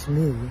supports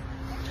me.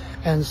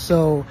 And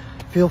so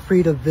feel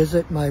free to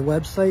visit my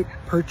website,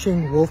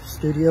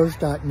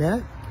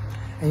 perchingwolfstudios.net,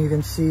 and you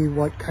can see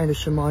what kind of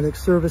shamanic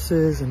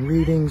services and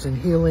readings and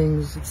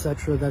healings,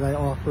 etc. that I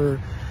offer.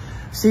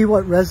 See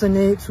what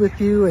resonates with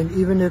you, and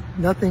even if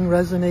nothing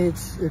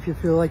resonates, if you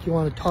feel like you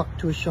want to talk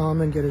to a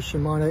shaman, get a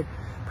shamanic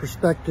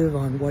perspective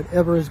on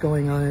whatever is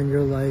going on in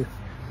your life,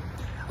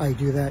 I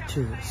do that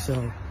too.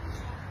 So,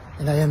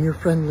 and I am your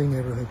friendly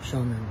neighborhood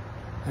shaman.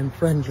 I'm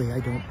friendly, I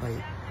don't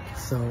bite.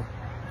 So,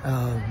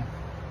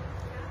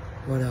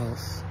 what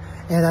else?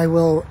 And I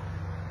will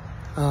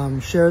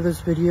share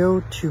this video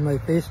to my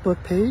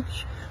Facebook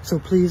page. So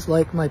please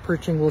like my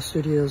Perching Wolf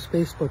Studios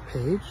Facebook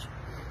page.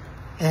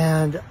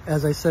 And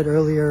as I said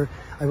earlier,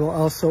 I will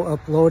also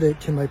upload it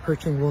to my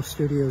Perching Wolf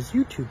Studios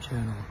YouTube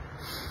channel.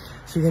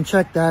 So you can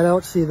check that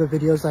out, see the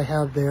videos I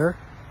have there.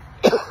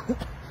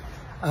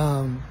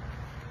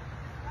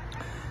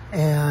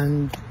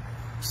 And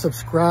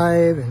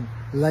subscribe and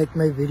like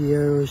my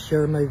videos,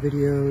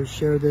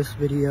 share this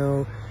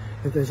video.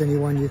 If there's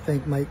anyone you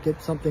think might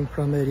get something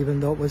from it, even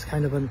though it was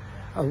kind of a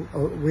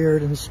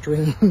weird and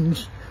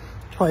strange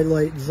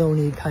Twilight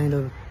Zone-y kind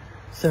of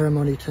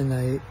ceremony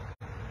tonight.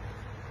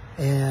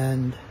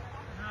 And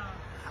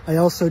I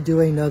also do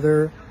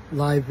another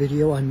live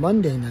video on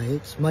Monday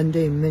nights,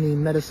 Monday mini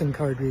medicine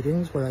card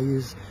readings, where I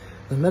use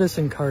the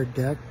medicine card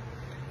deck,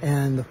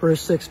 and the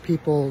first 6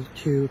 people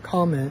to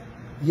comment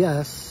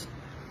yes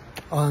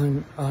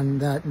on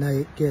that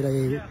night get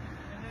a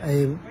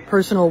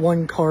personal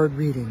 1 card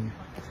reading.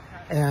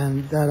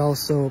 And that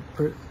also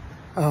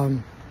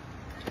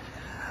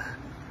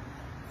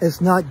it's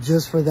not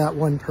just for that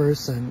one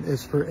person,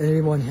 it's for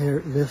anyone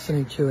here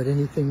listening to it.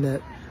 Anything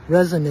that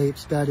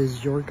resonates, that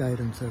is your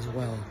guidance as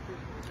well.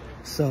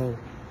 So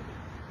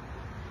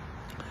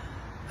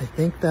I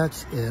think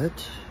that's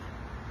it.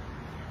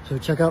 So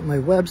check out my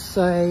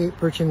website,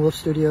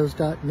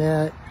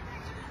 perchingwolfstudios.net.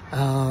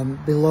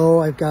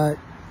 Below I've got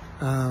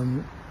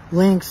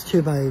links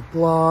to my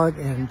blog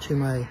and to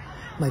my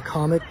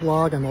comic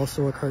blog. I'm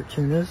also a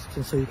cartoonist,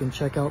 and so you can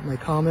check out my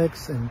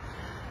comics and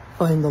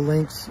find the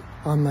links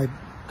on my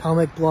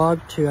comic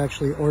blog to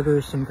actually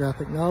order some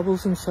graphic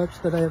novels and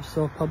such that I have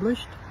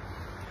self-published.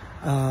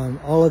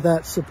 All of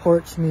that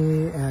supports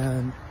me,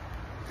 and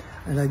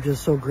I'm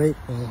just so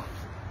grateful.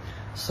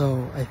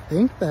 So I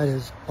think that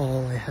is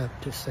all I have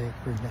to say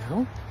for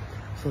now.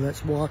 So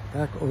let's walk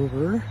back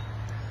over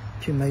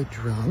to my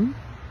drum.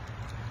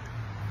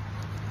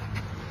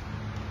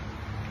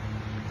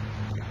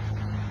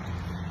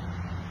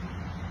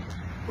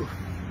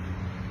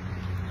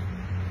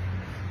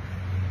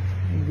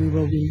 And we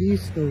will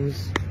release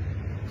those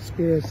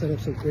spirits that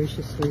have so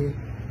graciously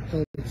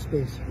held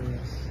space for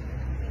us.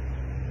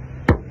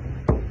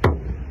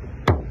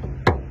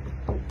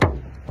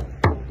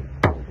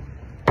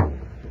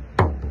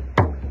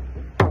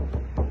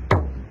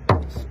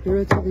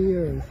 Spirits of the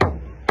earth,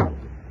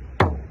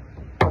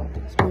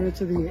 spirits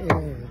of the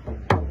air,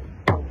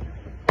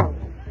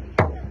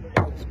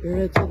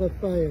 spirits of the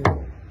fire,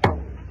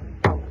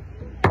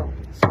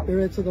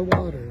 spirits of the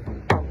water,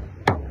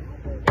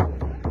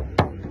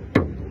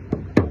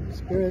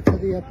 spirits of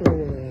the upper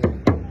world,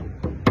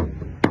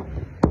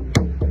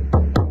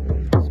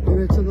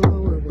 spirits of the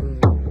lower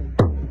world,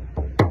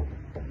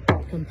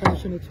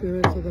 compassionate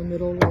spirits of the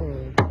middle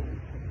world,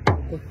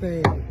 the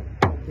Fae,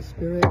 the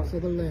spirits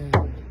of the land,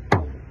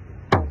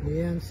 the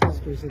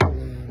ancestors of the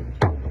land.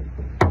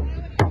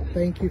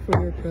 Thank you for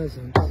your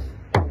presence.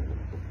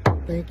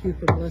 Thank you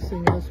for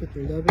blessing us with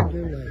your love and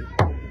your light.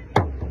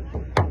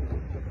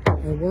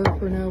 Our work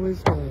for now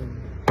is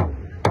done,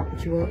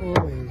 but you are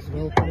always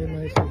welcome in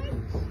my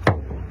circles.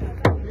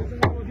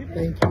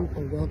 Thank you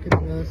for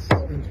welcoming us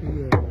into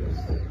yours.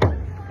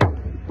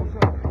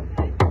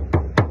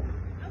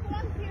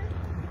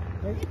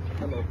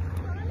 Hello.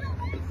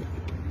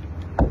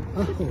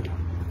 Oh,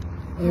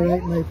 all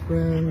right, my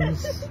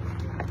friends.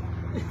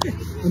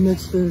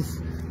 Amidst this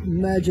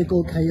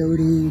magical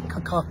coyote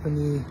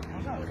cacophony,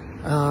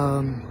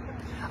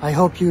 I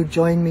hope you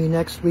join me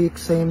next week,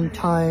 same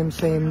time,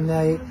 same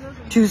night,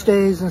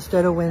 Tuesdays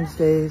instead of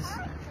Wednesdays.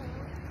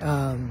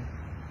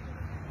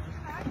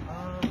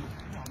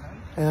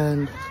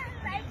 And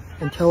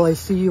until I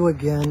see you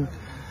again,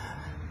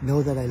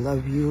 know that I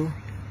love you,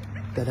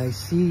 that I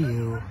see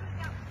you,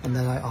 and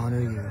that I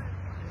honor you.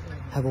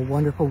 Have a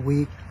wonderful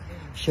week.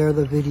 Share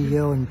the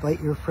video,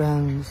 invite your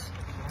friends.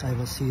 I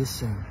will see you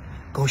soon.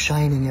 Go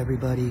shining,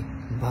 everybody.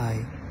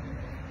 Bye.